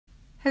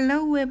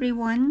Hello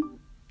everyone!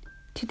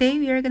 Today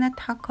we are gonna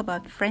talk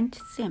about French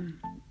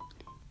seam.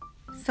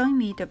 Sewing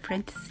with the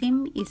French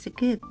seam is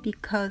good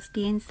because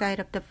the inside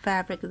of the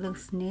fabric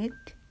looks neat.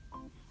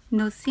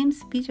 No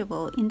seams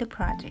visible in the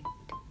project.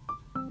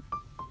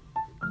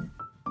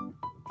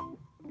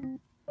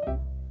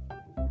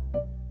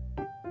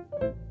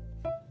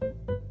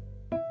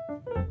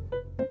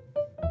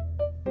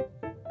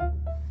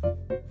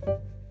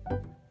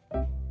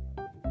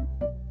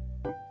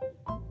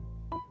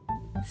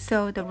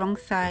 Sew the wrong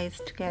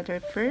sides together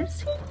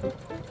first.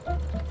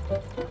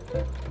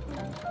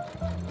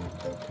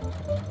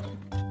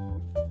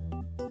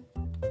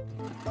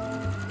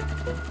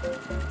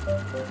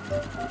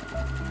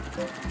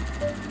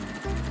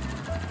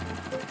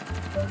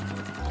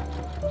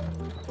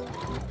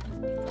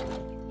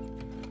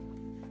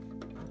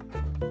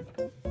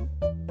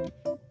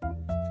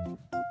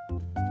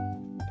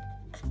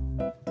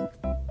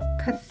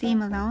 Cut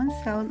seam allowance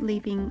out,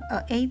 leaving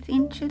 8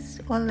 inches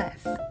or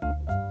less.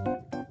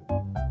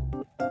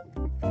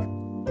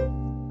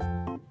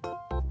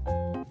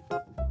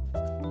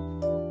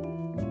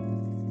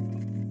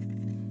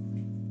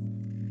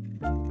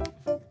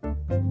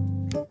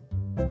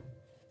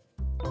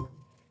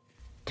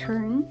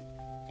 Turn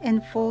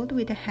and fold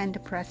with the hand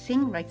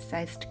pressing right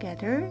sides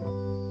together.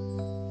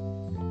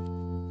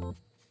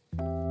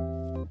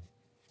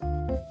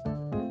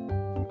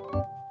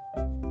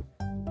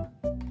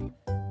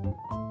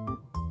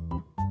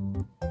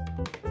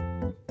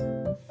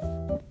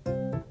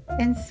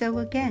 And sew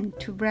again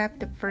to wrap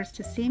the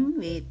first seam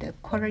with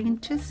 1/4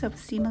 inches of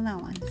seam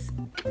allowance.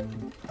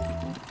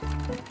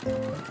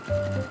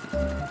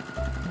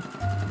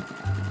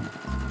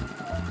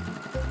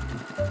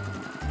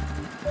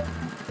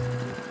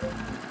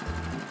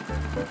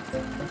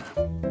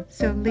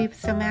 So leave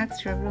some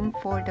extra room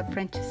for the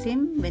French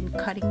seam when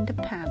cutting the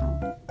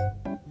panel.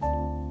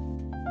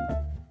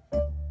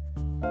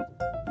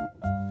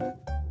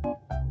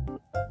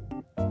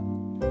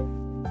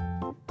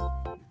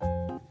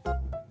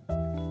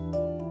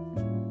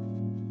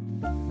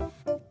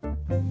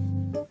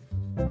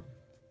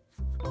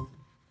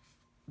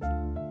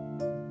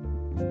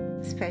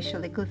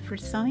 Especially good for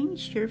sewing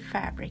sheer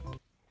fabric.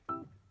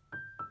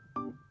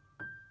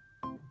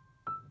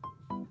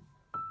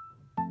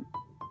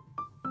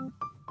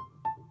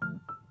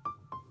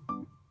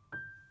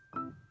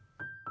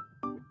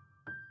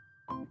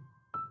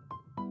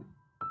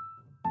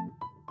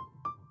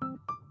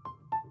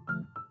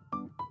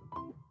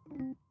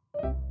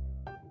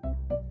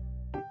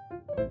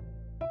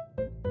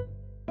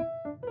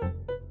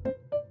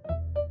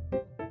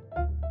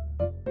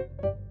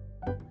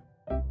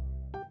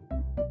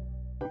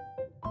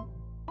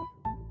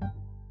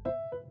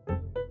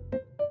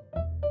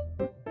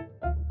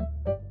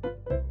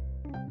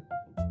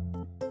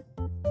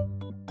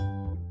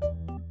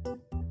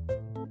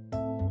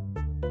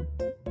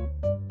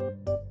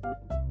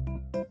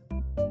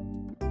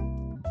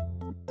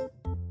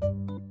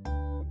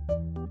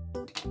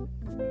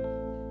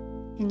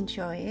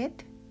 Enjoy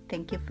it.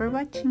 Thank you for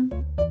watching.